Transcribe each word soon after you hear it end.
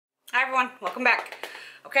Hi everyone, welcome back.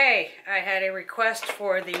 Okay, I had a request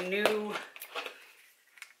for the new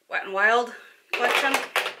Wet n Wild collection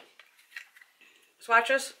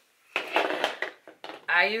swatches.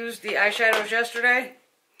 I used the eyeshadows yesterday.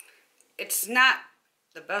 It's not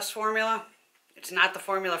the best formula. It's not the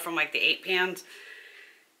formula from like the 8 pans.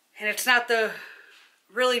 And it's not the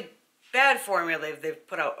really bad formula they've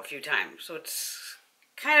put out a few times. So it's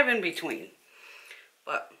kind of in between.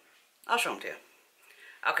 But I'll show them to you.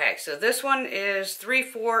 Okay, so this one is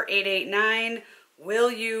 34889,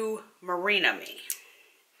 Will You Marina Me?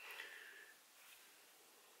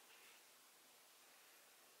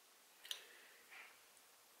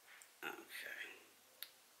 Okay.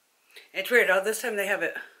 It's weird, oh, this time they have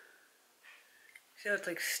it, see how it's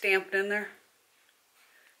like stamped in there?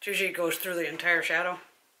 It usually goes through the entire shadow.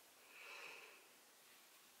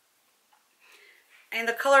 And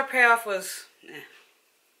the color payoff was,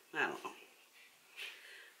 I don't know.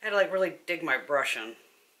 I had to like really dig my brush in.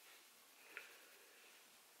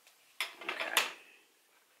 Okay.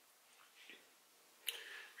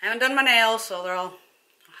 I haven't done my nails, so they're all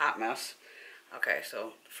a hot mess. Okay,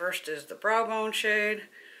 so first is the brow bone shade,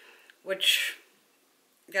 which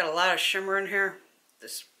got a lot of shimmer in here.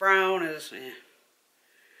 This brown is,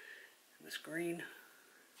 this green.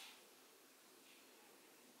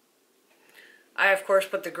 I of course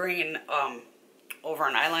put the green over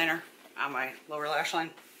an eyeliner on my lower lash line.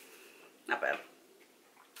 Not bad.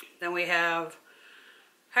 Then we have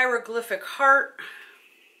Hieroglyphic Heart.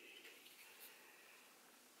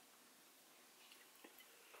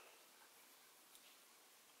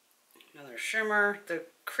 Another shimmer. The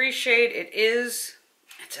crease shade, it's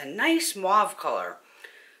a nice mauve color,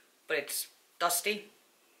 but it's dusty.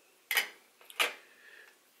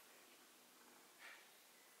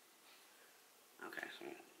 Okay, so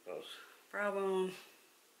those brow bone.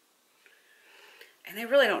 And they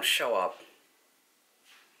really don't show up.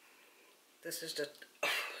 This is just a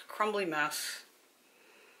crumbly mess.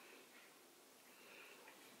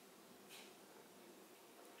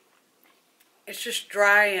 It's just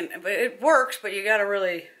dry, but it works, but you gotta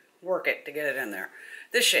really work it to get it in there.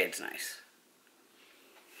 This shade's nice.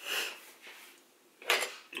 Okay.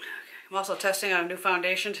 I'm also testing out a new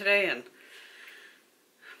foundation today, and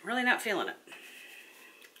I'm really not feeling it.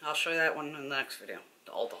 I'll show you that one in the next video.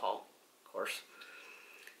 The Ulta haul, of course.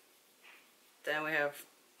 Then we have,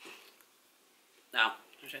 I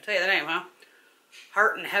should tell you the name, huh?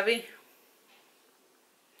 Heart and Heavy.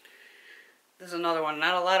 This is another one.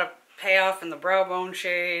 Not a lot of payoff in the brow bone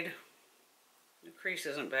shade. The crease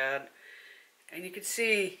isn't bad. And you can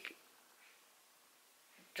see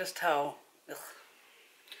just how,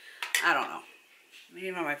 I don't know.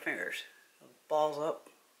 Even on my fingers. Balls up.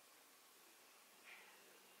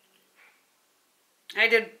 I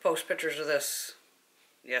did post pictures of this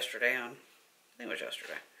yesterday on, I think it was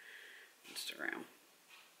yesterday, Instagram.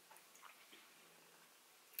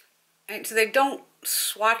 And so they don't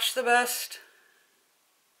swatch the best.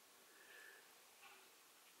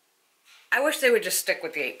 I wish they would just stick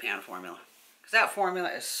with the 8 pan formula, because that formula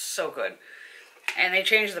is so good. And they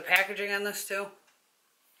changed the packaging on this too.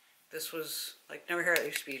 This was like, never heard it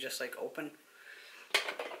used to be just like open.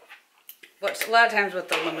 But a lot of times with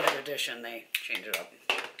the limited edition they change it up.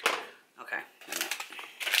 Okay.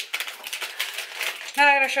 Now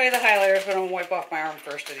I gotta show you the highlighters, but I'm gonna wipe off my arm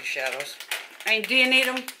first of these shadows. I mean, do you need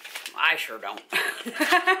them? I sure don't.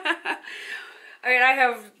 I mean, I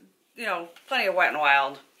have, you know, plenty of Wet n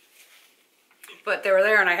Wild, but they were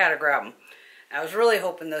there and I had to grab them. I was really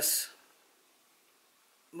hoping this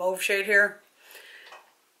mauve shade here,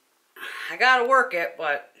 I gotta work it,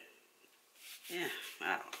 but yeah,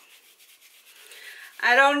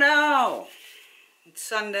 I don't know. It's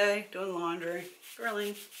Sunday, doing laundry,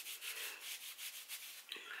 grilling.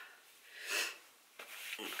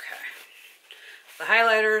 Okay. The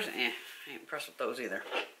highlighters, I ain't impressed with those either.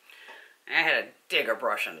 And I had to dig a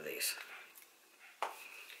brush into these.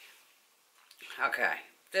 Okay.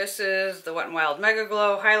 This is the Wet n Wild Mega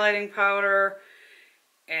Glow Highlighting Powder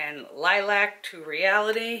and Lilac to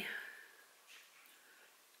Reality.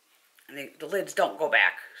 And the lids don't go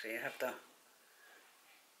back, so you have to...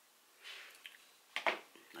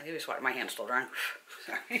 I'll give you a swatch. My hand's still drying.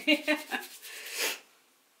 Sorry.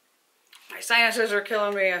 My sinuses are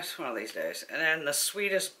killing me. It's one of these days. And then the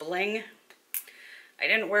Sweetest Bling. I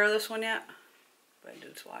didn't wear this one yet, but I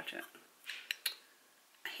did swatch it.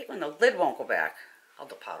 I hate when the lid won't go back. I'll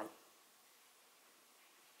depot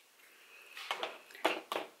them.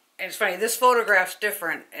 And it's funny, this photograph's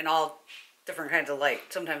different in all different kinds of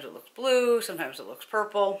light. Sometimes it looks blue, sometimes it looks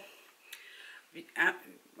purple.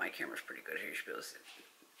 My camera's pretty good here, you should be able to see.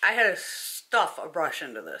 I had to stuff a brush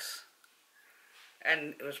into this.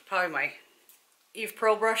 And it was probably my Eve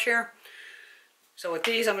Pearl brush here. So with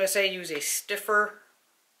these, I'm going to say use a stiffer,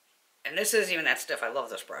 and this isn't even that stiff, I love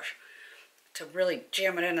this brush, to really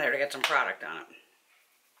jam it in there to get some product on it.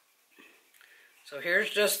 So here's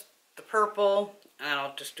just the purple, and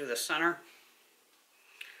I'll just do the center.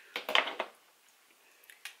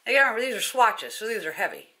 Again, remember, these are swatches, so these are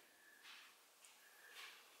heavy.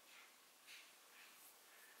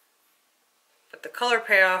 But the color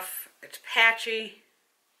payoff, it's patchy.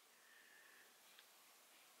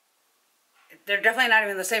 They're definitely not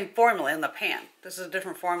even the same formula in the pan. This is a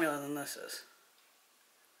different formula than this is.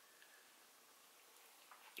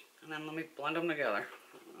 And then let me blend them together.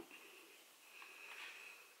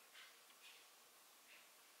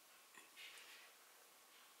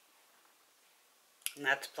 And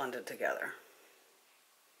that's blended together.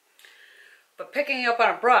 But picking up on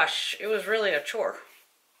a brush, it was really a chore.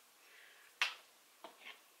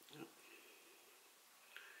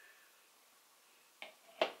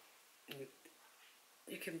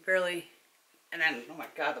 You can barely, and then, oh my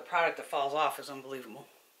God, the product that falls off is unbelievable.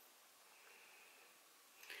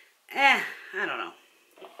 I don't know.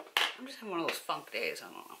 I'm just having one of those funk days, I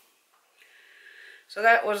don't know. So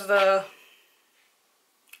that was the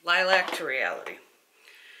Lilac to Reality.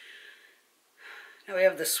 Now we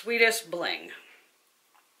have the Sweetest Bling.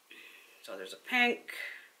 So there's a pink,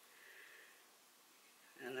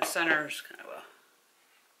 and the center's kind of a,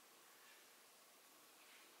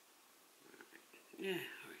 yeah,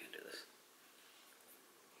 we're gonna do this.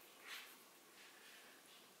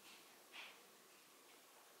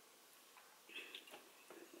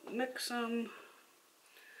 Mix them.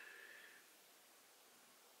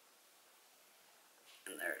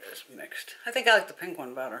 And there it is, mixed. I think I like the pink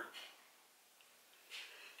one better.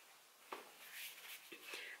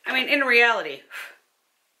 I mean, in reality,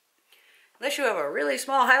 unless you have a really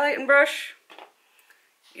small highlighting brush,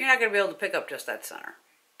 you're not going to be able to pick up just that center.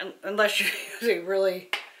 Unless you're using really,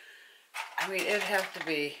 I mean, it'd have to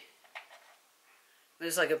be,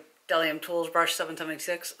 there's like a Bdellium Tools brush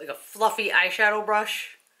 776, like a fluffy eyeshadow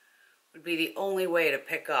brush would be the only way to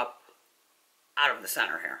pick up out of the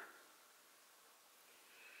center here.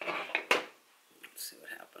 Let's see what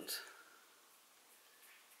happens.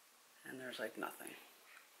 And there's like nothing.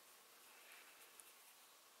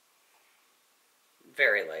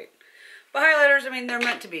 Very light. But highlighters, I mean, they're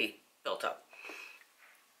meant to be built up.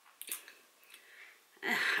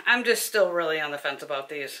 I'm just still really on the fence about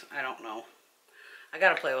these. I don't know. I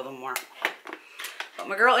gotta play with them more. But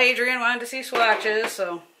my girl Adrienne wanted to see swatches,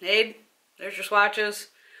 so Aid, there's your swatches.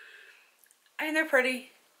 I mean, they're pretty.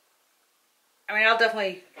 I mean,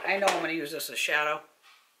 I know I'm gonna use this as shadow,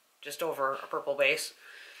 just over a purple base.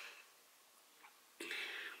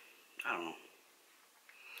 I don't know.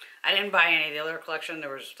 I didn't buy any of the other collection. There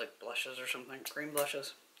was like blushes or something, cream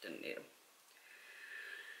blushes. Didn't need them.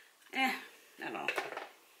 I don't know.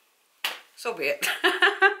 So be it.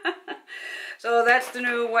 So that's the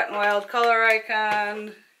new Wet n Wild color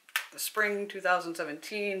icon. The spring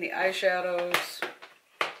 2017, the eyeshadows.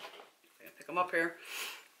 I'm gonna pick them up here.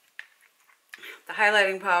 The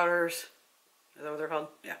highlighting powders. Is that what they're called?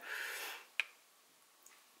 Yeah.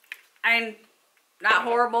 I'm not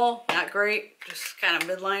horrible, not great, just kind of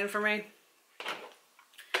midline for me.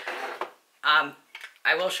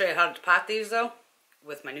 I will show you how to pot these though,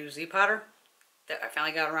 with my new Z potter that I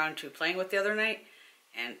finally got around to playing with the other night,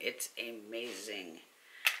 and it's amazing.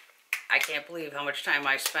 I can't believe how much time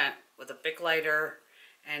I spent with a Bic lighter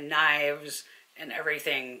and knives and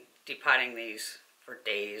everything depotting these for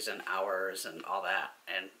days and hours and all that.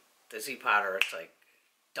 And the Z potter, it's like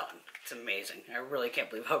done. It's amazing. I really can't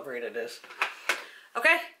believe how great it is.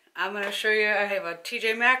 Okay, I'm going to show you, I have a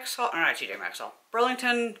TJ Maxx haul, or not TJ Maxx haul,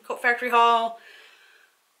 Burlington Coat Factory haul,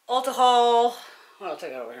 Ulta haul, what else I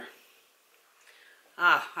got over here?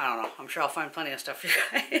 I don't know, I'm sure I'll find plenty of stuff for you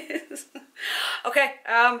guys. Okay,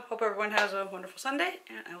 hope everyone has a wonderful Sunday,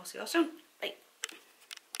 and I will see you all soon. Bye.